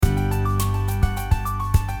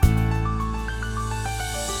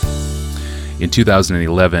In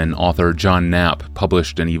 2011, author John Knapp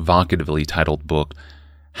published an evocatively titled book,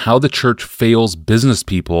 How the Church Fails Business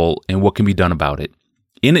People and What Can Be Done About It.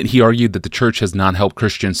 In it, he argued that the church has not helped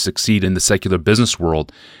Christians succeed in the secular business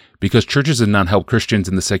world because churches have not helped Christians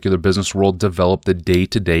in the secular business world develop the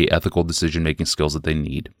day-to-day ethical decision-making skills that they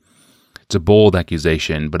need. It's a bold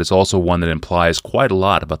accusation, but it's also one that implies quite a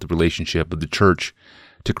lot about the relationship of the church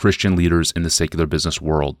to Christian leaders in the secular business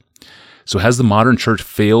world. So has the modern church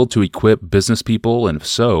failed to equip business people, and if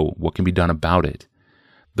so, what can be done about it?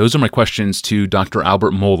 Those are my questions to Dr.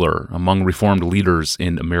 Albert Mohler. Among Reformed leaders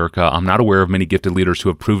in America, I'm not aware of many gifted leaders who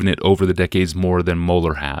have proven it over the decades more than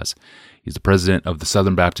Mohler has. He's the president of the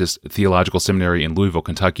Southern Baptist Theological Seminary in Louisville,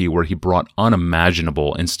 Kentucky, where he brought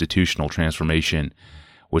unimaginable institutional transformation,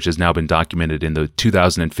 which has now been documented in the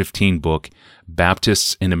 2015 book,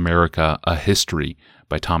 Baptists in America, A History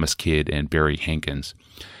by Thomas Kidd and Barry Hankins.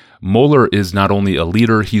 Mohler is not only a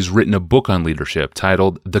leader, he's written a book on leadership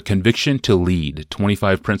titled The Conviction to Lead,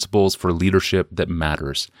 25 Principles for Leadership That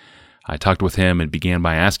Matters. I talked with him and began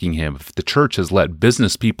by asking him if the church has let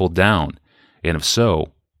business people down, and if so,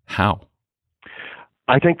 how?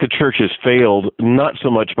 I think the church has failed not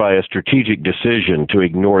so much by a strategic decision to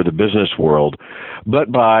ignore the business world,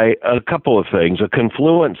 but by a couple of things, a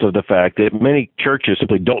confluence of the fact that many churches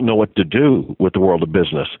simply don't know what to do with the world of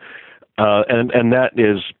business. And that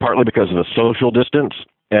is partly because of a social distance,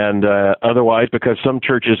 and otherwise because some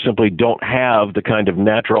churches simply don't have the kind of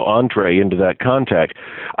natural entree into that contact.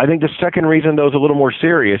 I think the second reason, though, is a little more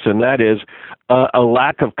serious, and that is a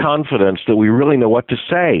lack of confidence that we really know what to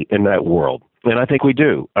say in that world. And I think we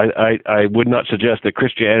do. I would not suggest that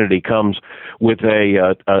Christianity comes with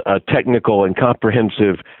a technical and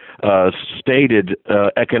comprehensive stated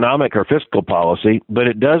economic or fiscal policy, but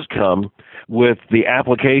it does come with the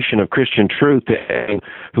application of Christian truth to anyone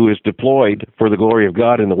who is deployed for the glory of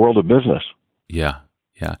God in the world of business. Yeah.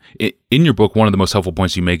 In your book, one of the most helpful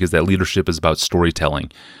points you make is that leadership is about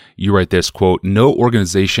storytelling. You write this, quote, "No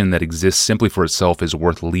organization that exists simply for itself is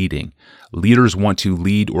worth leading. Leaders want to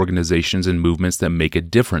lead organizations and movements that make a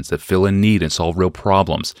difference, that fill a need and solve real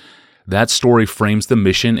problems. That story frames the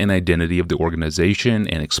mission and identity of the organization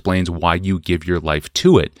and explains why you give your life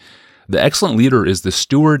to it. The excellent leader is the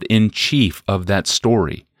steward-in-chief of that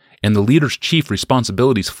story, and the leader's chief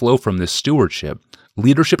responsibilities flow from this stewardship.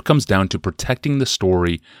 Leadership comes down to protecting the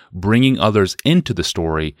story, bringing others into the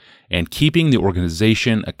story, and keeping the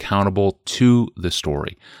organization accountable to the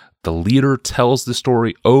story. The leader tells the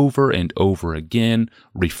story over and over again,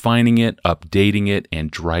 refining it, updating it,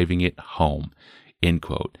 and driving it home." End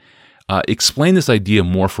quote. Explain this idea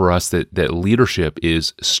more for us that leadership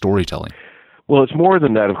is storytelling. Well, it's more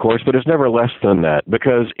than that, of course, but it's never less than that,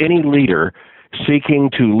 because any leader seeking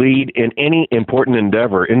to lead in any important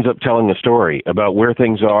endeavor ends up telling a story about where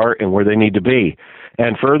things are and where they need to be.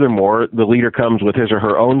 And furthermore, the leader comes with his or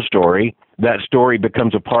her own story. That story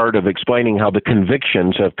becomes a part of explaining how the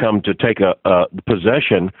convictions have come to take a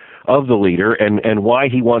possession of the leader and why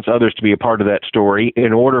he wants others to be a part of that story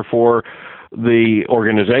in order for the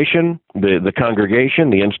organization, the congregation,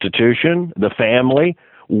 the institution, the family,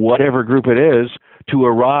 whatever group it is, to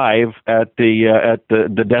arrive at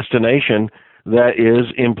the destination that is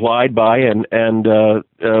implied by and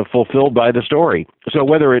fulfilled by the story. So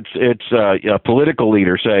whether it's a political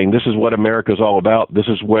leader saying this is what America's all about, this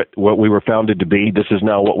is what we were founded to be, this is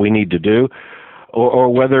now what we need to do, or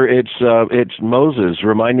whether it's Moses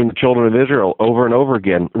reminding the children of Israel over and over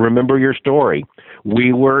again, remember your story.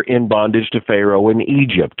 We were in bondage to Pharaoh in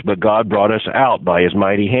Egypt, but God brought us out by his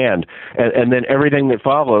mighty hand. And then everything that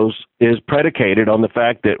follows is predicated on the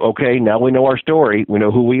fact that, okay, now we know our story, we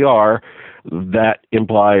know who we are, that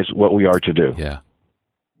implies what we are to do. Yeah.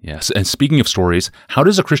 Yes. And speaking of stories, how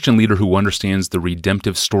does a Christian leader who understands the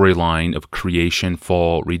redemptive storyline of creation,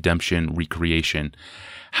 fall, redemption, recreation,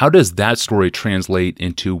 how does that story translate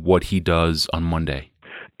into what he does on Monday?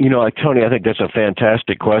 Tony, I think that's a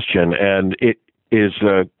fantastic question, and it is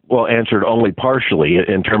answered only partially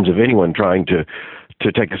in terms of anyone trying to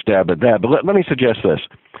take a stab at that. But let me suggest this.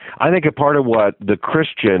 I think a part of what the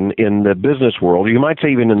Christian in the business world, you might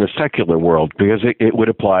say even in the secular world, because it would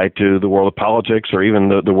apply to the world of politics or even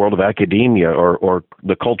the world of academia or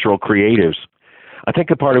the cultural creatives. I think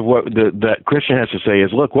a part of what that Christian has to say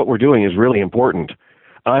is, look, what we're doing is really important.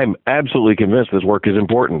 I'm absolutely convinced this work is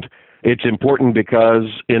important. It's important because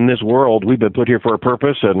in this world, we've been put here for a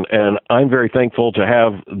purpose, and I'm very thankful to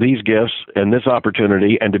have these gifts and this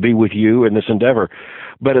opportunity and to be with you in this endeavor.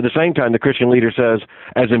 But at the same time, the Christian leader says,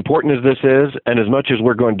 as important as this is, and as much as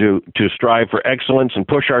we're going to strive for excellence and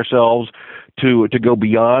push ourselves to go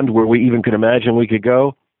beyond where we even could imagine we could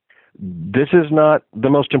go, this is not the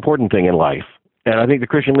most important thing in life. And I think the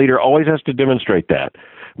Christian leader always has to demonstrate that.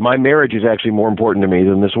 My marriage is actually more important to me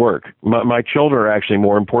than this work. My children are actually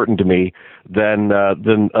more important to me than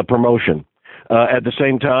a promotion. At the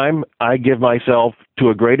same time, I give myself to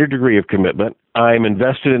a greater degree of commitment. I'm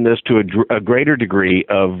invested in this to a greater degree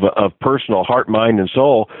of personal heart, mind, and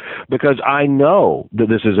soul, because I know that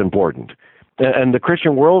this is important. And the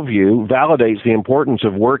Christian worldview validates the importance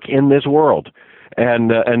of work in this world. And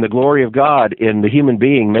the glory of God in the human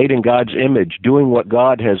being made in God's image, doing what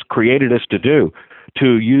God has created us to do,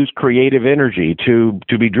 to use creative energy, to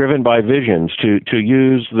be driven by visions, to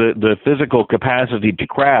use the physical capacity to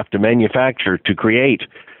craft, to manufacture, to create,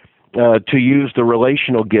 to use the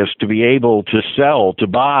relational gifts to be able to sell, to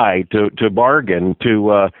buy, to bargain,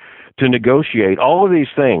 to negotiate. All of these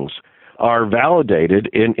things are validated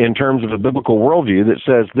in terms of a biblical worldview that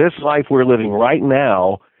says this life we're living right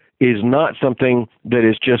now is not something that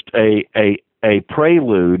is just a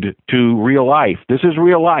prelude to real life. This is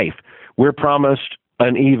real life. We're promised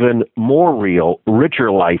an even more real,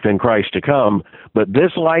 richer life in Christ to come, but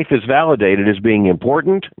this life is validated as being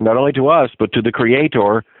important, not only to us, but to the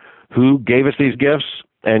Creator who gave us these gifts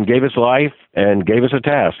and gave us life and gave us a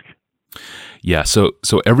task. Yeah, so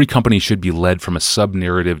every company should be led from a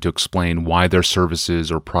sub-narrative to explain why their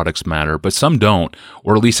services or products matter, but some don't,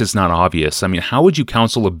 or at least it's not obvious. I mean, how would you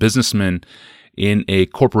counsel a businessman in a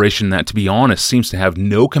corporation that, to be honest, seems to have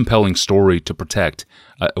no compelling story to protect?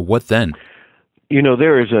 What then? You know,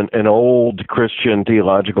 there is an old Christian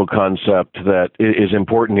theological concept that is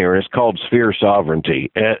important here. It's called sphere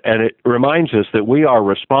sovereignty, and it reminds us that we are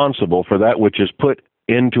responsible for that which is put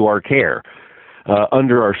into our care,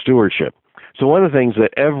 under our stewardship. So one of the things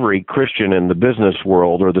that every Christian in the business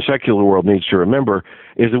world or the secular world needs to remember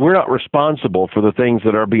is that we're not responsible for the things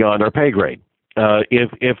that are beyond our pay grade.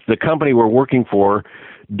 If the company we're working for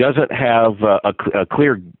doesn't have a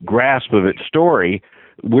clear grasp of its story,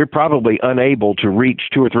 we're probably unable to reach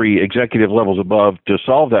 2 or 3 executive levels above to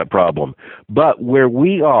solve that problem. But where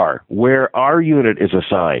we are, where our unit is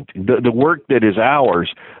assigned, the work that is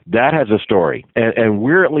ours, that has a story. And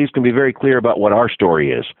we're at least going to be very clear about what our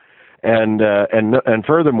story is. And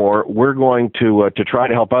furthermore, we're going to try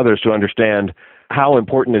to help others to understand how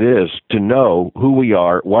important it is to know who we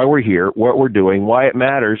are, why we're here, what we're doing, why it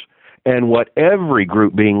matters, and what every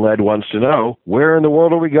group being led wants to know: where in the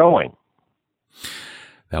world are we going?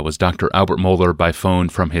 That was Dr. Albert Mohler by phone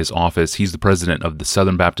from his office. He's the president of the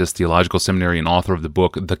Southern Baptist Theological Seminary and author of the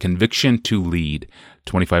book, The Conviction to Lead,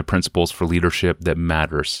 25 Principles for Leadership That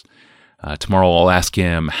Matters. Tomorrow I'll ask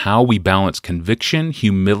him how we balance conviction,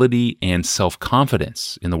 humility, and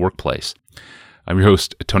self-confidence in the workplace. I'm your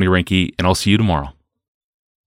host, Tony Reinke, and I'll see you tomorrow.